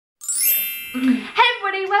Hey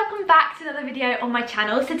everybody, welcome back to another video on my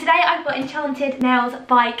channel. So today I've got Enchanted Nails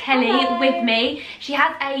by Kelly with me. She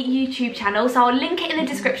has a YouTube channel, so I'll link it in the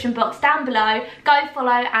description box down below. Go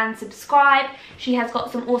follow and subscribe. She has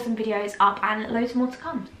got some awesome videos up and loads more to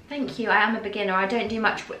come. Thank you. I am a beginner. I don't do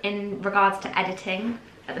much in regards to editing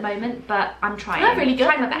at the moment, but I'm trying. Oh, really good.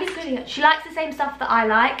 Trying my best. Really good. She likes the same stuff that I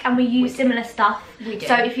like, and we use similar stuff. We do.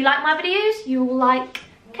 So if you like my videos, you will like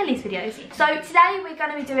Kelly's videos. So today we're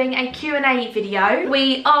going to be doing a Q&A video.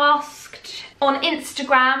 We asked on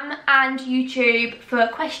Instagram and YouTube for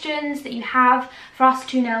questions that you have for us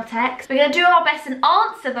two nail techs. We're going to do our best and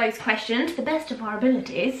answer those questions to the best of our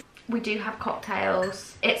abilities. We do have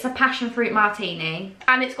cocktails. It's a passion fruit martini.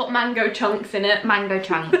 And it's got mango chunks in it. Mango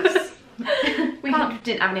chunks. We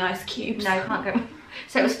didn't have any ice cubes. No, can't go.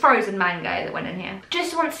 So it was frozen mango that went in here.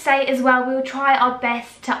 Just want to say as well, we'll try our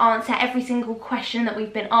best to answer every single question that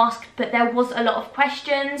we've been asked, but there was a lot of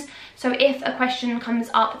questions. So if a question comes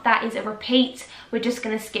up that is a repeat, we're just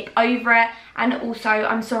going to skip over it. And also,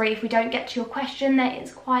 I'm sorry if we don't get to your question, there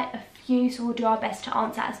is quite a few, so we'll do our best to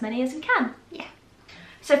answer as many as we can. Yeah.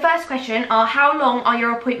 So first question are, how long are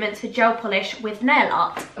your appointments for gel polish with nail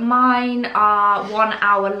art? Mine are 1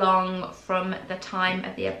 hour long from the time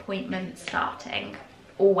of the appointment starting.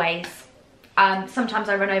 Always. Sometimes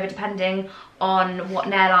I run over depending on what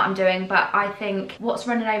nail art I'm doing, but I think what's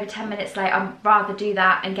running over 10 minutes late, I'd rather do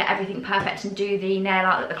that and get everything perfect and do the nail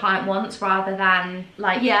art that the client wants rather than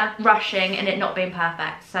like rushing and it not being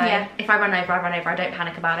perfect. So if I run over, I run over. I don't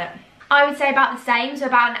panic about it. I would say about the same, so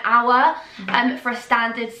about an hour for a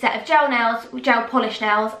standard set of gel nails, gel polish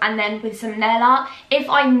nails, and then with some nail art. If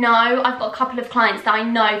I know, I've got a couple of clients that I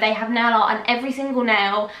know they have nail art on every single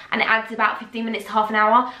nail and it adds about 15 minutes to half an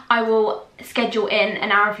hour, I will schedule in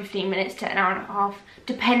an hour and 15 minutes to an hour and a half,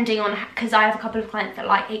 depending on, because I have a couple of clients that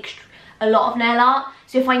like a lot of nail art.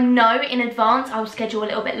 So if I know in advance, I will schedule a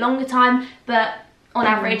little bit longer time, but on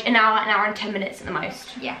average, an hour and 10 minutes at the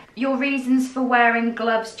most. Yeah. Your reasons for wearing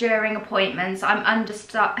gloves during appointments. I'm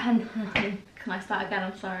Can I start again?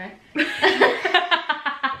 I'm sorry.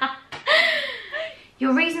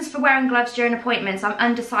 Your reasons for wearing gloves during appointments. I'm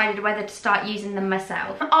undecided whether to start using them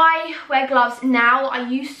myself. I wear gloves now. I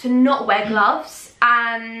used to not wear gloves,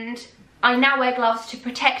 and I now wear gloves to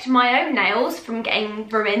protect my own nails from getting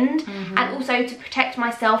ruined, and also to protect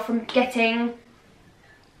myself from getting...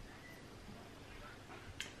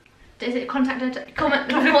 Is it contact dermatitis?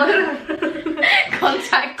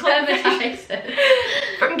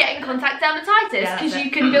 From getting contact dermatitis, because you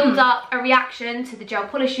can build up a reaction to the gel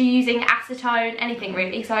polish you're using, acetone, anything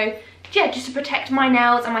really. So yeah, just to protect my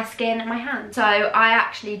nails and my skin and my hands. So I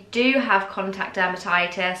actually do have contact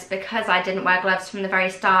dermatitis because I didn't wear gloves from the very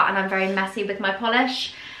start, and I'm very messy with my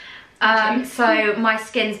polish. So my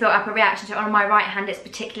skin's built up a reaction to it. On my right hand it's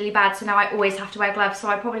particularly bad, so now I always have to wear gloves. So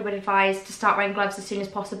I probably would advise to start wearing gloves as soon as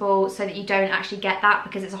possible so that you don't actually get that,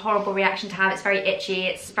 because it's a horrible reaction to have. It's very itchy,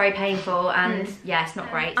 it's very painful, and yeah, it's not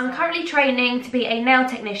great. I'm currently training to be a nail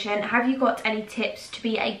technician. Have you got any tips to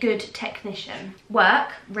be a good technician?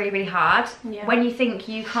 Work really, really hard. When you think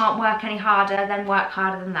you can't work any harder, then work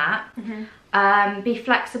harder than that. Be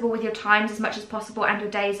flexible with your times as much as possible and your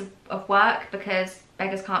days of work, because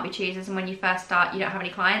beggars can't be choosers, and when you first start you don't have any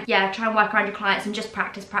clients. Yeah, try and work around your clients and just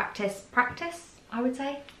practice, I would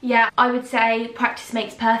say. Yeah, I would say practice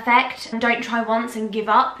makes perfect, and don't try once and give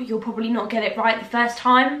up. You'll probably not get it right the first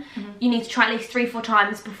time. You need to try at least 3-4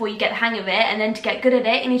 times before you get the hang of it, and then to get good at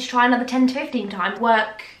it you need to try another 10 to 15 times.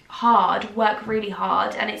 Work hard, work really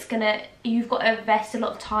hard, and you've got to invest a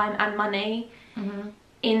lot of time and money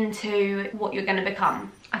into what you're going to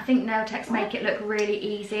become. I think nail techs make it look really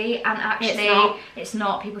easy, and actually it's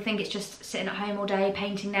not. People think it's just sitting at home all day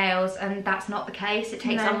painting nails, and that's not the case. It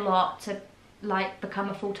takes a lot to like become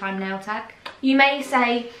a full-time nail tech. You may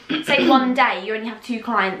say one day you only have 2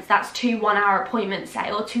 clients, that's 2 1-hour appointments,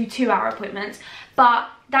 say, or 2 2-hour appointments, but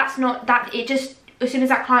that's not that. It just, as soon as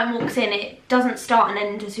that client walks in, it doesn't start and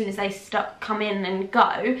end as soon as they come in and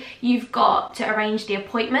go. You've got to arrange the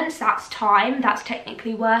appointments. That's time. That's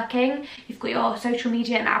technically working. You've got your social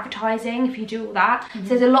media and advertising if you do all that. So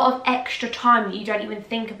there's a lot of extra time that you don't even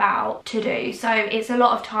think about to do. So it's a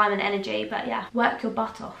lot of time and energy, but yeah, work your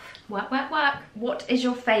butt off. Work, work, work. What is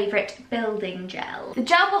your favourite building gel? The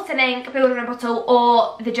Gel Bottle Ink Builder in a Bottle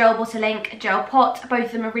or the Gel Bottle Ink Gel Pot. Both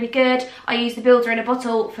of them are really good. I use the Builder in a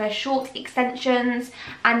Bottle for short extensions,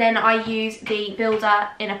 and then I use the Builder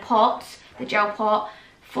in a Pot, the Gel Pot,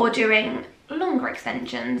 for doing longer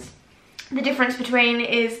extensions. The difference between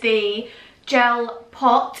is the Gel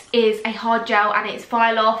Pot is a hard gel and it's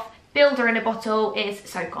file off. Builder in a bottle is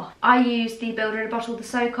Soak Off. I use the Builder in a Bottle, the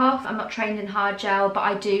Soak Off. I'm not trained in hard gel, but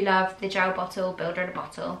I do love the gel bottle, Builder in a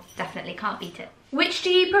Bottle. Definitely can't beat it. Which do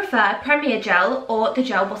you prefer, Premier Gel or the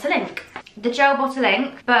Gel Bottle Ink? The Gel Bottle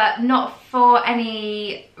Ink, but not for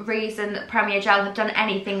any reason that Premier Gel have done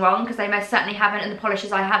anything wrong, because they most certainly haven't, and the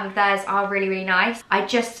polishes I have of theirs are really, really nice. I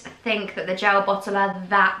just think that the Gel Bottle are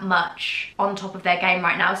that much on top of their game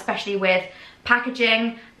right now, especially with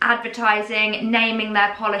packaging, advertising, naming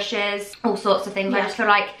their polishes, all sorts of things. I just feel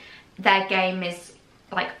like their game is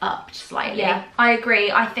like upped slightly. Yeah, I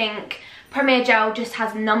agree. I think Premier Gel just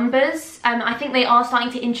has numbers. I think they are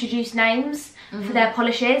starting to introduce names for their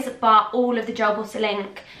polishes, but all of the Gel Bottle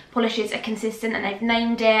Ink polishes are consistent, and they've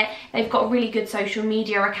named it. They've got a really good social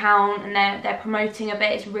media account, and they're promoting a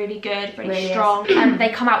bit. It's really good, really strong. And they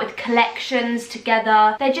come out with collections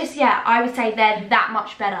together. They're just, yeah, I would say they're that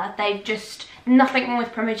much better. They've just nothing wrong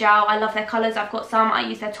with Premier Gel. I love their colours. I've got some. I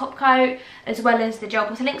use their top coat as well as the Gel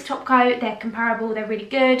Bottle Ink's top coat. They're comparable. They're really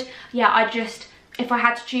good. Yeah, if I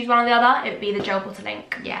had to choose one or the other, it would be the Gel Bottle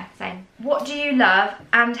Ink. Yeah, same. What do you love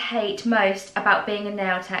and hate most about being a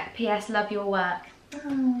nail tech? P.S. Love your work.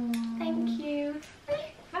 Oh, thank you.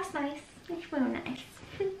 That's nice. It's real nice.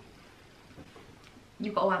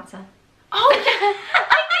 You've got to answer. Oh,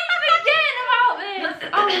 I didn't forget about this.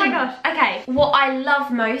 Oh my gosh. Okay, what I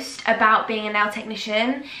love most about being a nail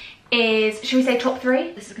technician is, should we say top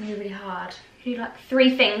 3? This is going to be really hard. Do like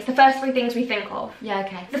 3 things, the first 3 things we think of. Yeah,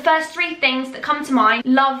 okay. The first 3 things that come to mind: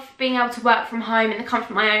 love being able to work from home in the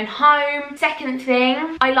comfort of my own home. Second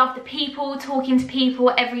thing, I love the people, talking to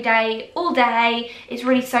people every day, all day. It's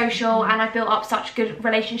really social, and I've built up such a good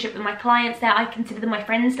relationship with my clients there. I consider them my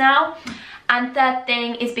friends now. And third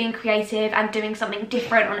thing is being creative and doing something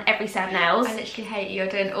different on every set of nails. I literally hate you're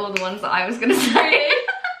doing all the ones that I was going to say.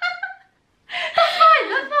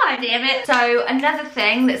 Damn it. So another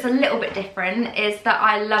thing that's a little bit different is that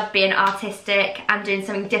I love being artistic and doing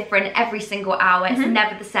something different every single hour. It's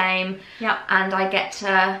never the same. Yeah. And I get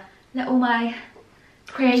to let all my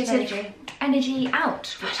creative energy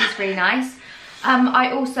out, which is really nice.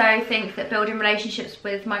 I also think that building relationships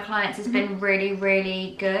with my clients has been really,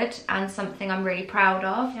 really good and something I'm really proud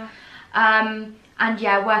of. Yeah. And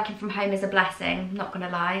yeah, working from home is a blessing, not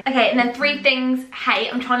gonna lie. Okay, and then 3 things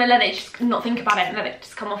hate. I'm trying to let it just not think about it and let it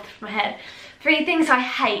just come off my head. 3 things I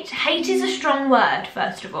hate. Hate is a strong word,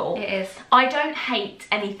 first of all. It is. I don't hate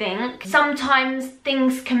anything. Sometimes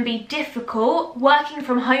things can be difficult. Working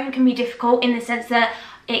from home can be difficult in the sense that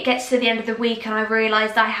it gets to the end of the week and I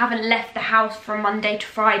realise that I haven't left the house from Monday to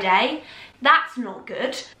Friday. That's not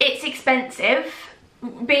good. It's expensive.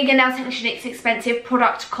 Being a nail technician, it's expensive.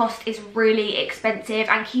 Product cost is really expensive,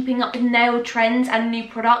 and keeping up with nail trends and new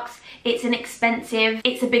products, it's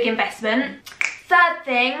a big investment. Third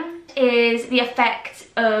thing is the effect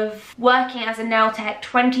of working as a nail tech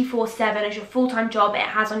 24/7 as your full-time job it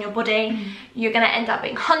has on your body. You're going to end up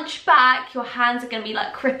being hunchback, your hands are going to be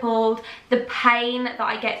like crippled. The pain that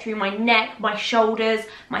I get through my neck, my shoulders,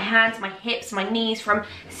 my hands, my hips, my knees from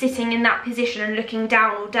sitting in that position and looking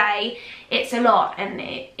down all day, it's a lot, and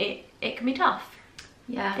it can be tough.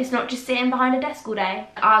 Yeah. It's not just sitting behind a desk all day.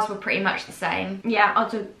 Ours were pretty much the same. Yeah,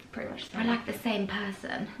 ours are pretty much the same. We're like the same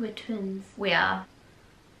person. We're twins. We are.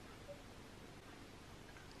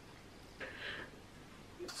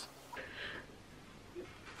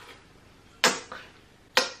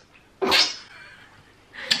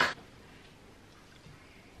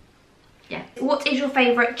 Yeah. What is your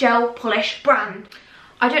favourite gel polish brand?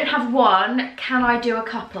 I don't have one. Can I do a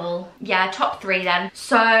couple? Yeah, top 3 then.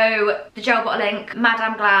 So the Gel Bottle Ink,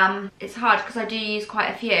 Madame Glam. It's hard because I do use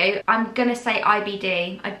quite a few. I'm gonna say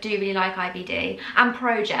IBD. I do really like IBD. And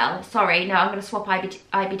Pro Gel. Sorry, no, I'm gonna swap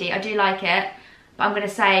IBD. I do like it, but I'm gonna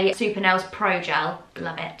say Super Nails Pro Gel.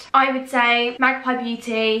 Love it. I would say Magpie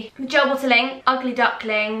Beauty, Gel Bottle Ink, Ugly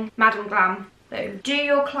Duckling, Madame Glam. Boom. Do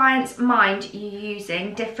your clients mind you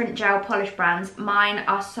using different gel polish brands? Mine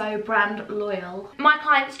are so brand loyal. My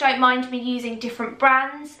clients don't mind me using different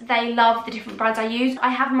brands. They love the different brands I use. I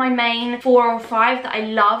have my main 4 or 5 that I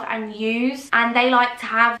love and use, and they like to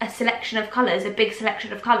have a selection of colours, a big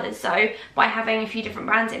selection of colours. So by having a few different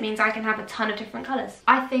brands, it means I can have a ton of different colours.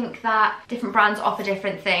 I think that different brands offer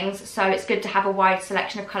different things, so it's good to have a wide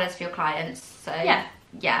selection of colours for your clients. So yeah.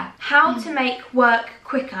 yeah. How to make work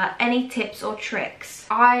quicker, any tips or tricks?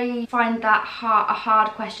 I find that a hard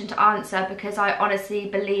question to answer because I honestly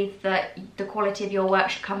believe that the quality of your work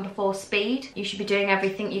should come before speed. You should be doing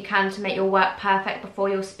everything you can to make your work perfect before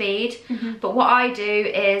your speed. But what I do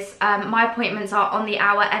is my appointments are on the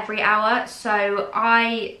hour every hour, so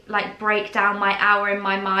I like break down my hour in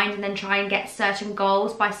my mind and then try and get certain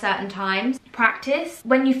goals by certain times. Practice.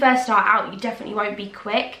 When you first start out, you definitely won't be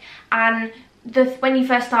quick, and when you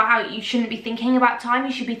first start out, you shouldn't be thinking about time,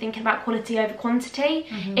 you should be thinking about quality over quantity.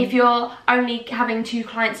 If you're only having 2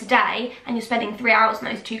 clients a day and you're spending 3 hours on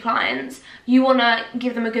those 2 clients, you want to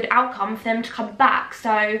give them a good outcome for them to come back.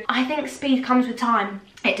 So I think speed comes with time.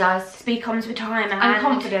 It does. Speed comes with time. And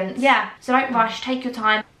confidence. Yeah, so don't rush, take your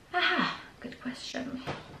time. Good question.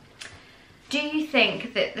 Do you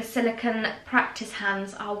think that the silicone practice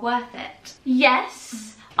hands are worth it?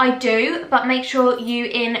 Yes, I do, but make sure you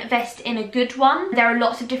invest in a good one. There are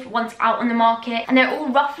lots of different ones out on the market and they're all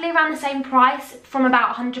roughly around the same price, from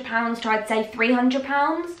about £100 to I'd say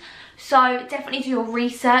 £300. So definitely do your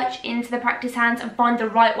research into the practice hands and find the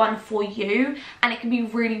right one for you, and it can be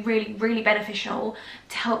really, really, really beneficial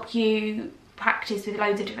to help you practice with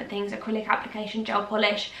loads of different things: acrylic application, gel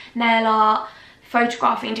polish, nail art,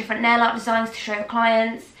 photographing different nail art designs to show your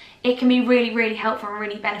clients. It can be really, really helpful and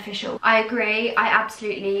really beneficial. I agree. I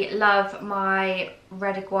absolutely love my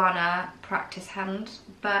red iguana practice hand,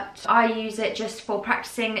 but I use it just for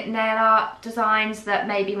practicing nail art designs that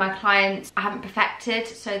maybe my clients haven't perfected,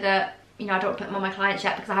 so that, you know, I don't put them on my clients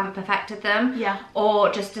yet because I haven't perfected them. Yeah.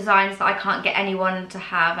 Or just designs that I can't get anyone to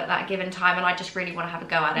have at that given time and I just really want to have a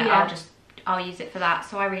go at it. Yeah. I'll use it for that.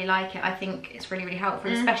 So I really like it. I think it's really, really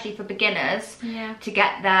helpful, especially for beginners, Yeah. to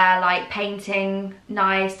get their like painting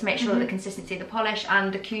nice, to make sure that the consistency of the polish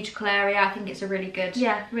and the cuticle area, I think it's a really good,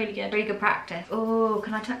 really good practice. Oh,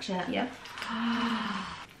 can I touch it? Yeah.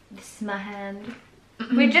 This is my hand.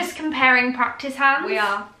 We're just comparing practice hands. We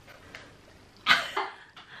are.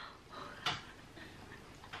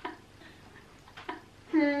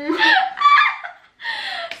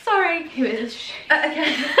 Sorry. Who is she?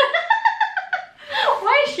 Okay.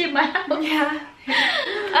 Why is she in my house? Yeah.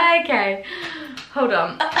 Okay. Hold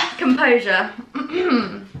on. Composure.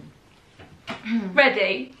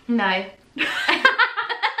 Ready? No.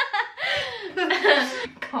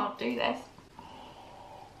 Can't do this.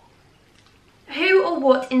 Who or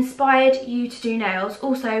what inspired you to do nails?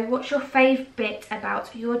 Also, what's your favourite bit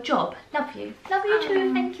about your job? Love you. Love you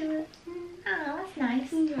too, thank you. Oh, that's nice.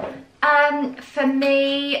 For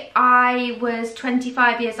me, I was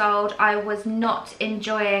 25 years old. I was not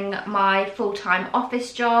enjoying my full-time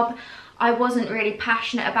office job. I wasn't really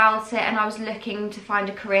passionate about it, and I was looking to find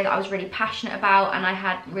a career that I was really passionate about, and I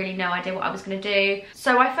had really no idea what I was going to do.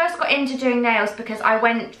 So I first got into doing nails because I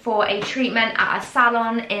went for a treatment at a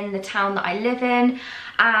salon in the town that I live in,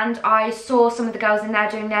 and I saw some of the girls in there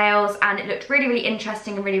doing nails and it looked really, really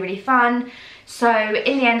interesting and really, really fun. So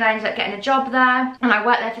in the end I ended up getting a job there, and I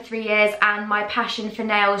worked there for 3 years, and my passion for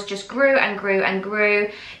nails just grew and grew and grew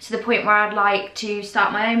to the point where I'd like to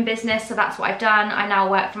start my own business. So that's what I've done. I now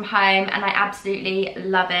work from home and I absolutely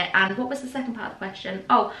love it. And what was the second part of the question?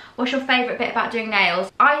 Oh, what's your favourite bit about doing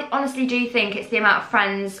nails? I honestly do think it's the amount of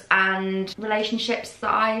friends and relationships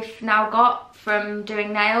that I've now got from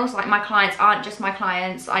doing nails. Like, my clients aren't just my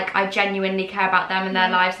clients, like I genuinely care about them and their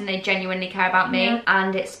lives, and they genuinely care about me,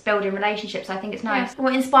 and it's building relationships. I think it's nice.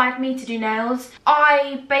 What inspired me to do nails?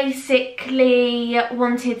 I basically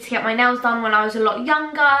wanted to get my nails done when I was a lot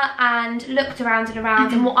younger, and looked around and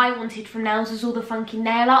around, and what I wanted from nails was all the funky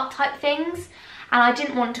nail art type things, and I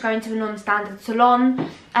didn't want to go into a non-standard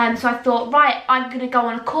salon. So I thought, right, I'm going to go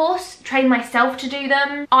on a course, train myself to do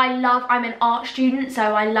them. I'm an art student,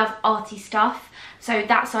 so I love arty stuff. So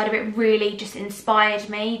that side of it really just inspired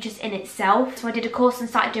me, just in itself. So I did a course and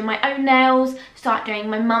started doing my own nails, started doing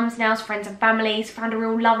my mum's nails, friends and families, found a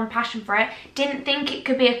real love and passion for it. Didn't think it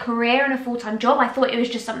could be a career and a full-time job. I thought it was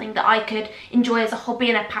just something that I could enjoy as a hobby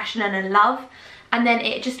and a passion and a love. And then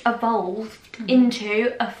it just evolved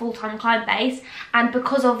into a full-time client base, and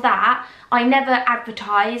because of that I never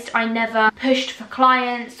advertised, I never pushed for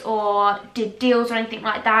clients or did deals or anything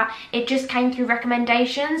like that. It just came through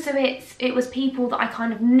recommendations. So it was people that I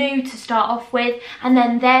kind of knew to start off with, and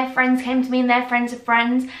then their friends came to me and their friends of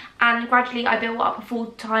friends, and gradually I built up a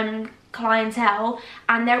full-time clientele,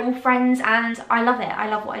 and they're all friends, and I love it. I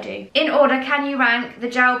love what I do. In order, can you rank the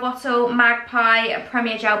Gel Bottle, Magpie,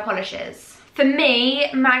 Premier Gel Polishes? For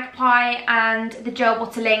me, Magpie and the Gel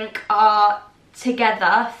Bottle Ink are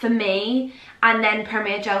together for me, and then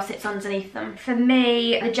Premier Gel sits underneath them. For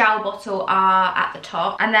me, the gel bottle are at the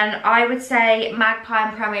top, and then I would say Magpie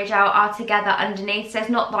and Premier Gel are together underneath. So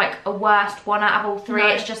there's not like a worst one out of all three. No.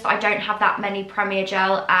 It's just that I don't have that many Premier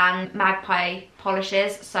Gel and Magpie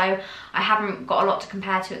polishes, so I haven't got a lot to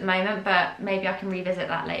compare to at the moment, but maybe I can revisit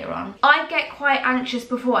that later on. I get quite anxious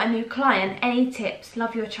before a new client. Any tips?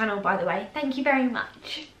 Love your channel, by the way. Thank you very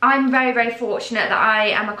much. I'm very, very fortunate that I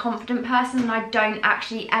am a confident person and I don't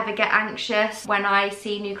actually ever get anxious when I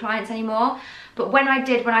see new clients anymore. But when I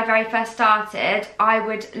very first started, I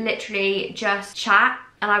would literally just chat,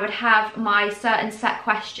 and I would have my certain set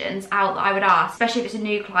questions out that I would ask, especially if it's a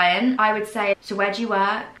new client. I would say, so where do you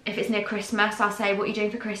work? If it's near Christmas, I'll say, what are you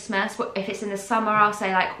doing for Christmas? If it's in the summer, I'll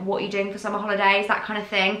say like, what are you doing for summer holidays? That kind of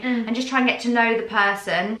thing. And just try and get to know the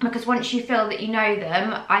person, because once you feel that you know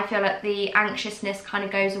them, I feel like the anxiousness kind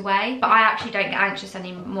of goes away. But I actually don't get anxious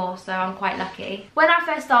anymore, so I'm quite lucky. When I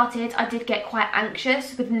first started, I did get quite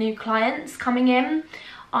anxious with new clients coming in.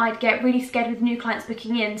 I'd get really scared with new clients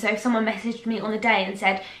booking in, so if someone messaged me on the day and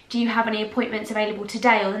said, do you have any appointments available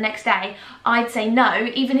today or the next day, I'd say no.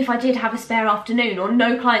 Even if I did have a spare afternoon or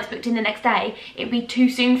no clients booked in the next day, it'd be too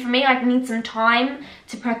soon for me. I'd need some time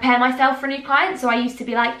to prepare myself for a new client. So I used to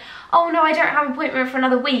be like, oh no, I don't have an appointment for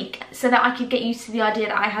another week, so that I could get used to the idea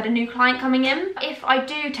that I had a new client coming in. If I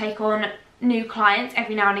do take on new clients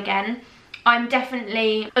every now and again, I'm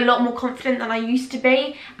definitely a lot more confident than I used to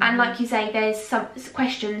be, and like you say, there's some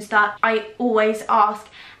questions that I always ask,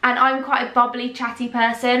 and I'm quite a bubbly, chatty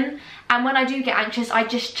person, and when I do get anxious, I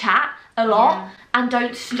just chat a lot and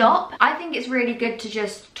don't stop. I think it's really good to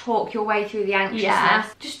just talk your way through the anxiousness. Yeah,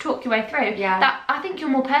 just talk your way through. Yeah. I think you're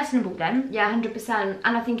more personable then. Yeah, 100%.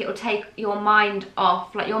 And I think it'll take your mind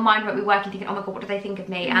off. Like, your mind won't be working thinking, oh my god, what do they think of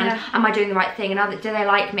me? And am I doing the right thing? And do they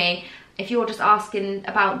like me? If you're just asking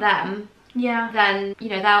about them, then, you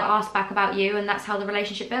know, they'll ask back about you, and that's how the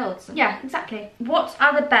relationship builds. Yeah, exactly. What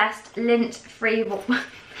are the best lint-free...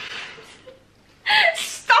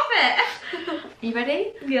 Stop it! You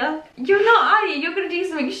ready? Yeah. You're not, are you? You're going to do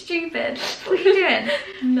something stupid. What are you doing?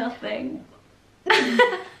 Nothing.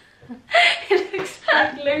 It looks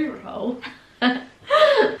like glue roll.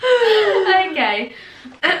 Okay.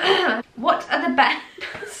 What are the best...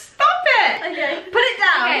 Stop it! Okay. Put it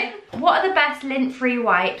down. Okay. What are the best lint-free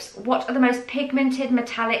wipes? What are the most pigmented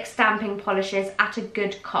metallic stamping polishes at a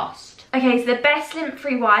good cost? Okay, so the best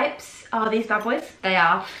lint-free wipes are these bad boys. They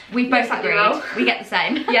are. We both agreed. We get the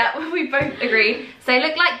same. Yeah, we both agreed. So they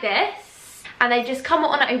look like this, and they just come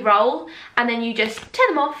on a roll, and then you just turn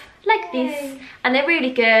them off like this, and they're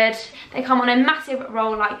really good. They come on a massive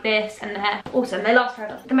roll like this, and they're awesome. They last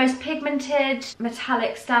forever. The most pigmented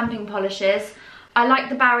metallic stamping polishes, I like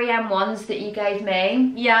the Barry M ones that you gave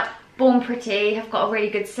me. Yeah. Born Pretty have got a really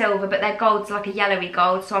good silver, but their gold's like a yellowy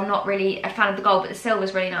gold, so I'm not really a fan of the gold, but the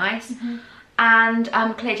silver's really nice. And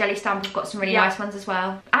Clear Jelly Stamp have got some really nice ones as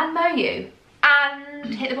well. And Moyu.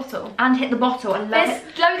 And Hit the Bottle. And Hit the Bottle. I love it.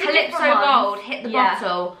 Loads Calypso of Gold, Hit the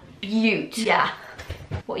Bottle. Beaut. Yeah.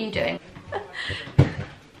 What are you doing?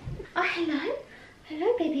 Oh, hello.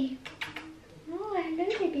 Hello, baby. Oh,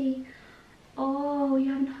 hello, baby. Oh,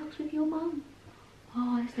 you're having hugs with your mum.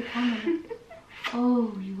 Oh, it's the camera.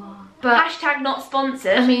 Oh, you are. But hashtag not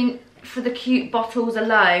sponsored. I mean, for the cute bottles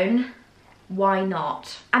alone, why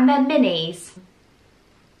not? And they're minis.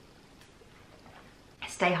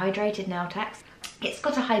 Stay hydrated now, Tex. It's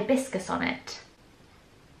got a hibiscus on it.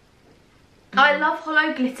 I love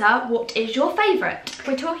hollow glitter. What is your favourite? If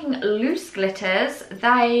we're talking loose glitters,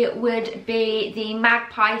 they would be the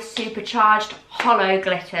Magpie Supercharged Hollow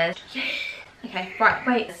Glitters. Okay, right,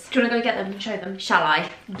 wait. Do you want to go get them and show them? Shall I?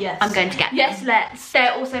 Yes. I'm going to get them. Yes, let's.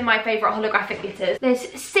 They're also my favourite holographic glitters.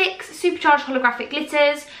 There's 6 supercharged holographic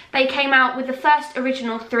glitters. They came out with the first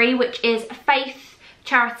original 3, which is Faith,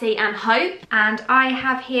 Charity and Hope. And I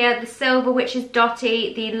have here the silver, which is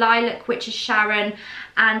Dottie, the lilac, which is Sharon,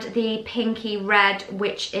 and the pinky red,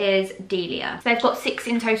 which is Delia. So they've got 6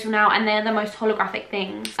 in total now, and they're the most holographic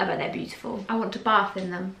things. I bet they're beautiful. I want to bath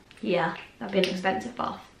in them. Yeah, that'd be an expensive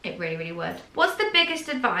bath. It really, really would. What's the biggest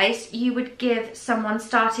advice you would give someone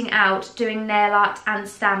starting out doing nail art and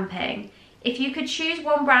stamping? If you could choose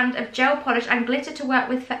one brand of gel polish and glitter to work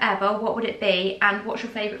with forever, what would it be? And what's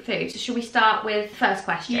your favourite food? So should we start with the first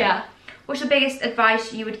question? Yeah. What's the biggest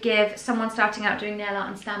advice you would give someone starting out doing nail art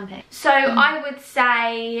and stamping? So I would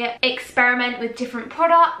say experiment with different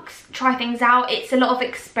products, try things out. It's a lot of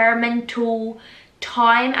experimental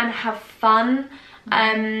time and have fun.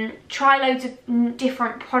 Try loads of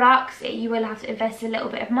different products. You will have to invest a little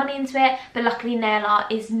bit of money into it, but luckily nail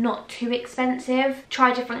art is not too expensive.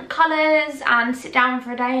 Try different colours and sit down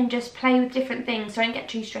for a day and just play with different things. Don't get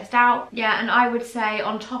too stressed out. Yeah, and I would say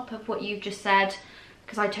on top of what you've just said,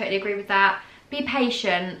 because I totally agree with that, be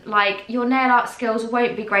patient. Like, your nail art skills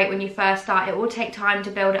won't be great when you first start. It will take time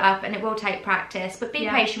to build it up and it will take practice, but be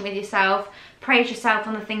patient with yourself. Praise yourself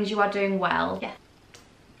on the things you are doing well. Yeah.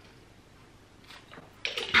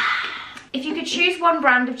 If you could choose one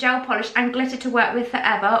brand of gel polish and glitter to work with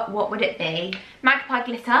forever, what would it be? Magpie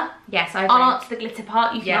glitter. Yes, I agree. I'll answer the glitter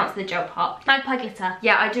part, you can answer the gel part. Magpie glitter.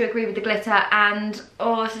 Yeah, I do agree with the glitter, and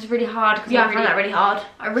oh, this is really hard because I find that really hard.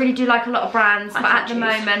 I really do like a lot of brands, but at the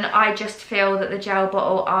moment I just feel that the gel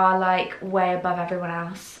bottle are like way above everyone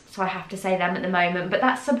else. So I have to say them at the moment, but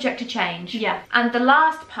that's subject to change. Yeah. And the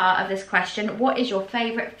last part of this question, what is your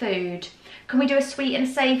favourite food? Can we do a sweet and a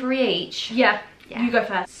savoury each? Yeah. You go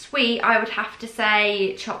first. Sweet, I would have to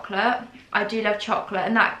say chocolate. I do love chocolate,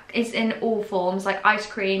 and that is in all forms, like ice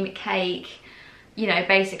cream, cake. You know,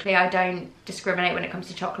 basically I don't discriminate when it comes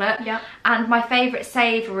to chocolate. Yeah. And my favourite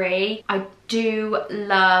savoury, I do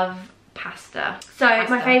love pasta. So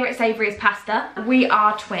my favourite savoury is pasta. We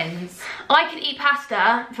are twins. I could eat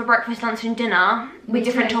pasta for breakfast, lunch and dinner with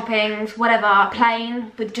different toppings, whatever,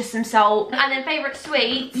 plain with just some salt. And then favourite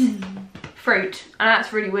sweets, fruit. And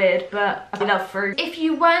that's really weird, but I love fruit. If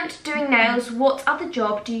you weren't doing nails, what other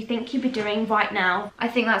job do you think you'd be doing right now? I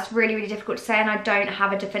think that's really, really difficult to say, and I don't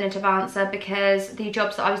have a definitive answer because the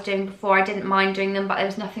jobs that I was doing before, I didn't mind doing them, but there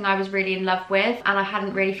was nothing I was really in love with, and I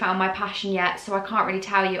hadn't really found my passion yet, so I can't really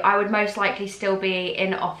tell you. I would most likely still be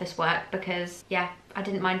in office work because, yeah, I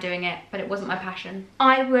didn't mind doing it, but it wasn't my passion.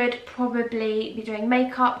 I would probably be doing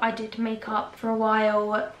makeup. I did makeup for a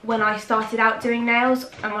while when I started out doing nails,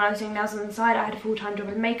 and when I was doing nails on the side I had a full-time job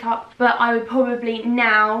in makeup, but I would probably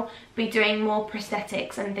now be doing more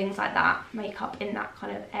prosthetics and things like that, makeup in that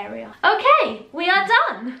kind of area. Okay, we are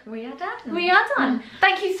done. We are done. We are done.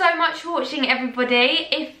 Thank you so much for watching, everybody.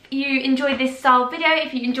 If you enjoyed this style video,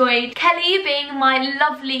 if you enjoyed Kelly being my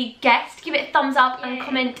lovely guest, give it a thumbs up and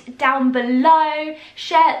comment down below.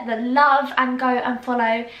 Share the love and go and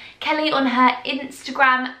follow Kelly on her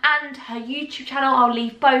Instagram and her YouTube channel. I'll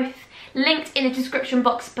leave both linked in the description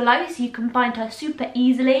box below so you can find her super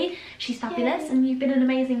easily. She's fabulous. Yay. And you've been an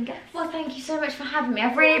amazing guest. Well, thank you so much for having me.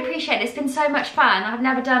 I've really appreciated it. It's been so much fun. I've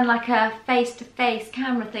never done like a face-to-face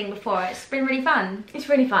camera thing before. It's been really fun. It's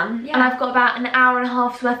really fun. Yeah. And I've got about an hour and a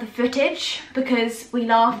half's worth of footage because we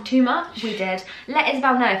laughed too much. We did. Let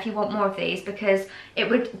Isabel know if you want more of these because it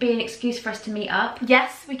would be an excuse for us to meet up.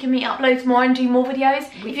 Yes, we can meet up loads more and do more videos.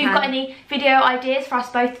 If you've got any video ideas for us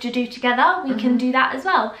both to do together, we can do that as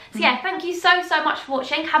well. So yeah, thank you so much for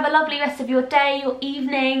watching. Have a lovely rest of your day, your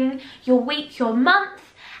evening, your week, your month,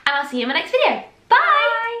 and I'll see you in my next video. Bye!